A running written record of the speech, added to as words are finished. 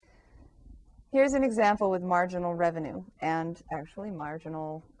Here's an example with marginal revenue and actually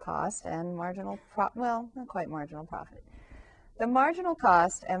marginal cost and marginal well, not quite marginal profit. The marginal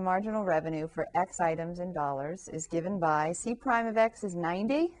cost and marginal revenue for X items in dollars is given by C prime of X is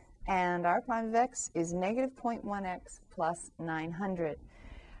 90 and R prime of X is negative 0.1X plus 900.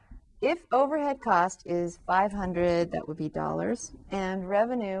 If overhead cost is 500, that would be dollars, and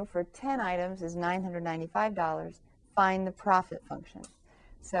revenue for 10 items is $995, find the profit function.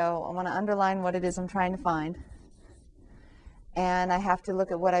 So I want to underline what it is I'm trying to find. And I have to look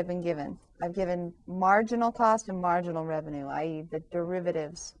at what I've been given. I've given marginal cost and marginal revenue, i.e. the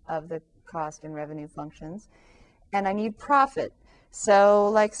derivatives of the cost and revenue functions. And I need profit. So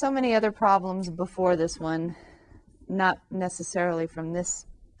like so many other problems before this one, not necessarily from this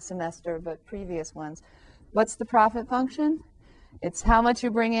semester, but previous ones, what's the profit function? It's how much you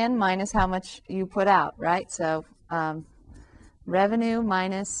bring in minus how much you put out, right? So revenue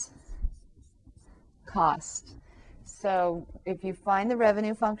minus cost. So if you find the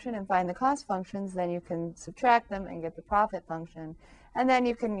revenue function and find the cost functions, then you can subtract them and get the profit function. And then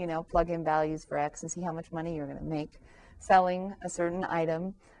you can, plug in values for X and see how much money you're going to make selling a certain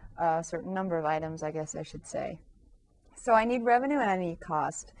item, a certain number of items, I guess I should say. So I need revenue and I need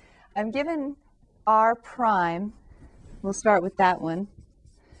cost. I'm given R prime. We'll start with that one.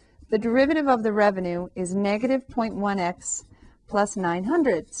 The derivative of the revenue is negative 0.1x plus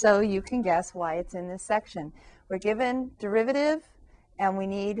 900. So you can guess why it's in this section. We're given derivative and we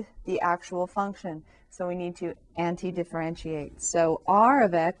need the actual function. So we need to anti-differentiate. So R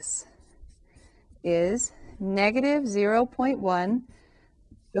of x is negative 0.1.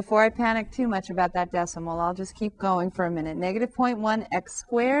 Before I panic too much about that decimal, I'll just keep going for a minute. Negative 0.1 x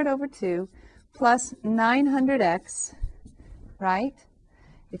squared over 2 plus 900x, right?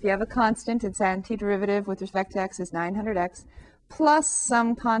 If you have a constant, its antiderivative with respect to x is 900x, plus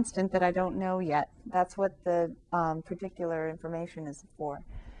some constant that I don't know yet. That's what the particular information is for.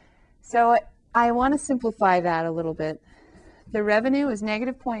 So I want to simplify that a little bit. The revenue is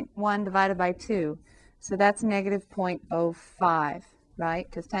negative 0.1 divided by 2, so that's negative 0.05, right?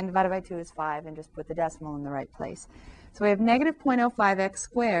 Because 10 divided by 2 is 5, and just put the decimal in the right place. So we have negative 0.05x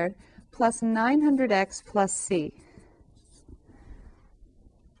squared plus 900x plus c.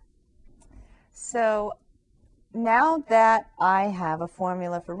 So now that I have a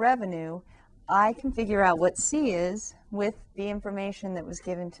formula for revenue, I can figure out what C is with the information that was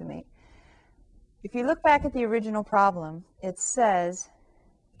given to me. If you look back at the original problem, it says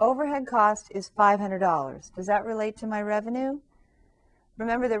overhead cost is $500. Does that relate to my revenue?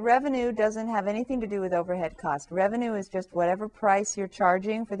 Remember that revenue doesn't have anything to do with overhead cost. Revenue is just whatever price you're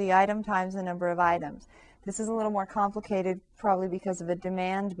charging for the item times the number of items. This is a little more complicated probably because of a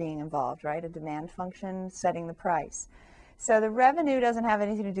demand being involved, right? A demand function setting the price. So the revenue doesn't have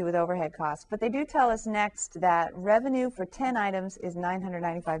anything to do with overhead costs, but they do tell us next that revenue for 10 items is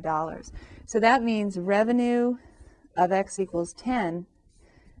 $995. So that means revenue of x equals 10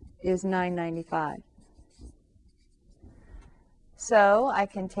 is $995. So I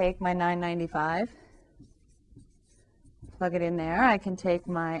can take my $995, plug it in there. I can take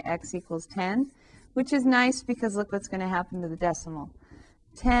my x equals 10, which is nice because look what's going to happen to the decimal.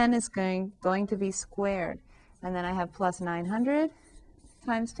 10 is going to be squared. And then I have plus 900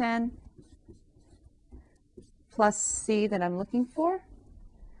 times 10 plus c that I'm looking for.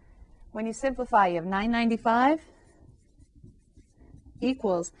 When you simplify, you have 995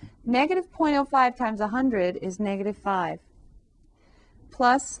 equals negative 0.05 times 100 is negative 5.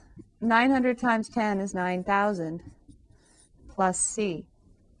 Plus 900 times 10 is 9,000 plus c.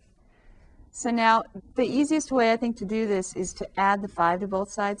 So now the easiest way I think to do this is to add the 5 to both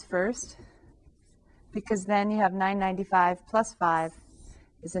sides first, because then you have 995 plus 5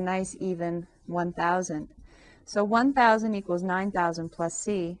 is a nice even 1,000. So 1,000 equals 9,000 plus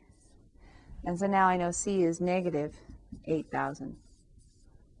c, and so now I know c is negative 8,000.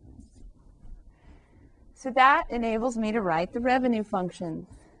 So that enables me to write the revenue function.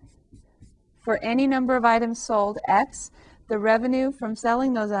 For any number of items sold, x, the revenue from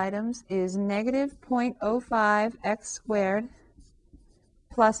selling those items is negative 0.05 x squared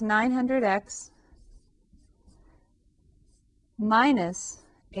plus 900x minus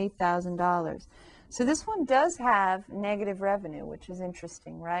 $8,000. So this one does have negative revenue, which is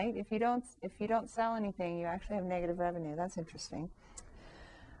interesting, right? If you don't sell anything, you actually have negative revenue. That's interesting.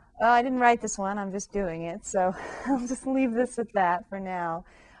 I didn't write this one, I'm just doing it, so I'll just leave this at that for now.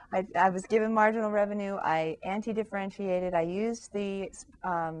 I was given marginal revenue, I anti-differentiated, I used the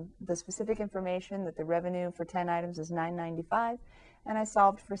specific information that the revenue for 10 items is $995, and I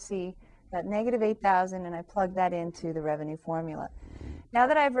solved for C, that negative 8,000, and I plugged that into the revenue formula. Now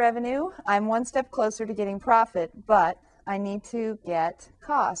that I have revenue, I'm one step closer to getting profit, but I need to get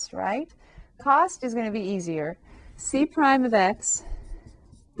cost, right? Cost is going to be easier. C prime of x,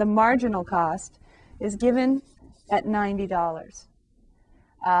 the marginal cost, is given at $90.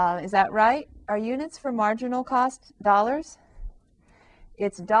 Is that right? Are units for marginal cost dollars?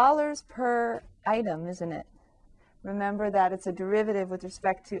 It's dollars per item, isn't it? Remember that it's a derivative with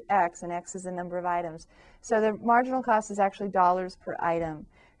respect to x, and x is the number of items. So the marginal cost is actually dollars per item.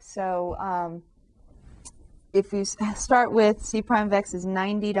 So if you start with c prime of x is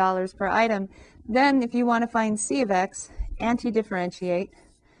 $90 per item, then if you want to find c of x, anti-differentiate,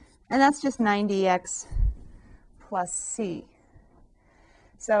 and that's just 90x plus c.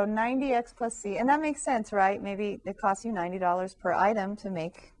 So 90x plus c, and that makes sense, right? Maybe it costs you $90 per item to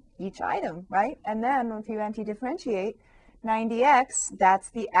make each item, right? And then if you anti-differentiate, 90x, that's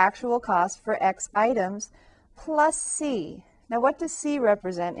the actual cost for x items, plus c. Now what does c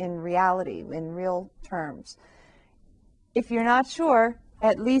represent in reality, in real terms? If you're not sure,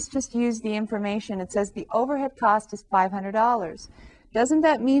 at least just use the information. It says the overhead cost is $500. Doesn't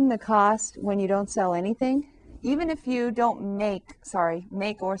that mean the cost when you don't sell anything? Even if you don't make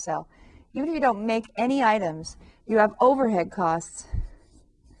or sell, even if you don't make any items, you have overhead costs,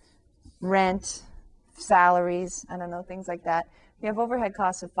 rent, salaries, I don't know, things like that. You have overhead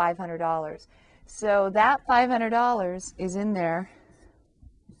costs of $500. So that $500 is in there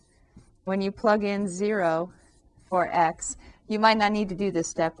when you plug in 0 for x. You might not need to do this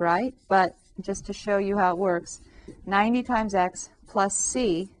step, right? But just to show you how it works, 90 times x plus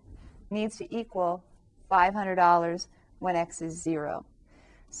c needs to equal $500 when x is 0.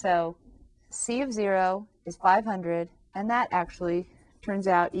 So c of 0 is 500, and that actually turns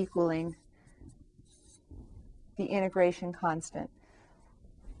out equaling the integration constant.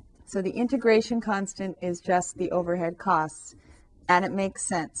 So the integration constant is just the overhead costs, and it makes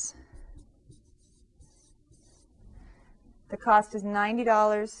sense. The cost is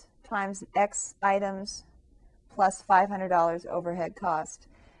 $90 times x items plus $500 overhead cost.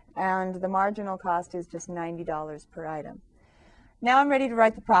 And the marginal cost is just $90 per item. Now I'm ready to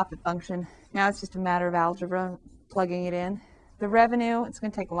write the profit function. Now it's just a matter of algebra, plugging it in. The revenue, it's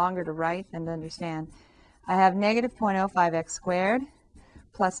going to take longer to write than to understand. I have negative 0.05x squared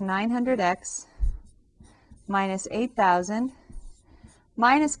plus 900x minus 8,000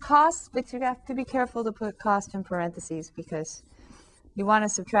 minus costs, but you have to be careful to put cost in parentheses because you want to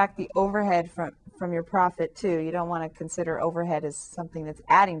subtract the overhead from your profit too. You don't want to consider overhead as something that's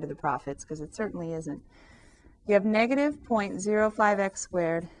adding to the profits because it certainly isn't. You have negative 0.05x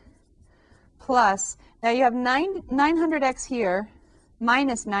squared plus, now you have 900x here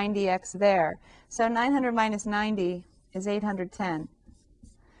minus 90x there. So 900 minus 90 is 810.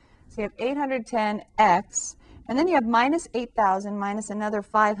 So you have 810x, and then you have minus 8,000 minus another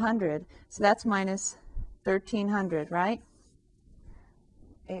 500. So that's minus 1,300, right?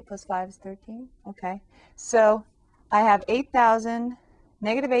 8 plus 5 is 13? Okay. So I have 8,000,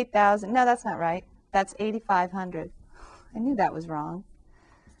 negative 8,000. No, that's not right. That's 8,500. I knew that was wrong.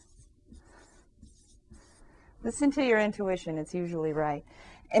 Listen to your intuition. It's usually right.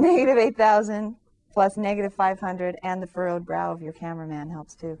 And negative 8,000 plus negative 500, and the furrowed brow of your cameraman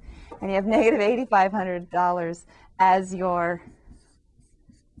helps too. And you have negative $8,500 as your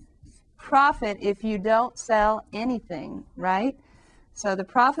profit if you don't sell anything, right? So the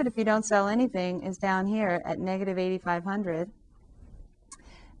profit if you don't sell anything is down here at negative 8,500.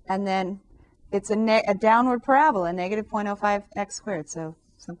 And then it's a downward parabola, negative 0.05x squared, so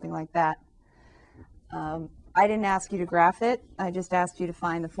something like that. I didn't ask you to graph it. I just asked you to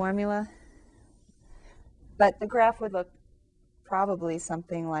find the formula. But the graph would look probably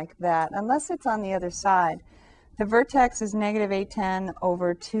something like that, unless it's on the other side. The vertex is negative 810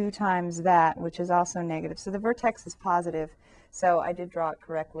 over 2 times that, which is also negative. So the vertex is positive. So I did draw it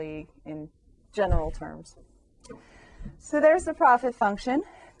correctly in general terms. So there's the profit function,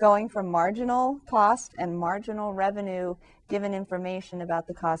 going from marginal cost and marginal revenue, given information about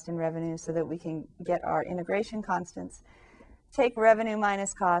the cost and revenue so that we can get our integration constants. Take revenue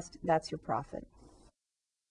minus cost, that's your profit.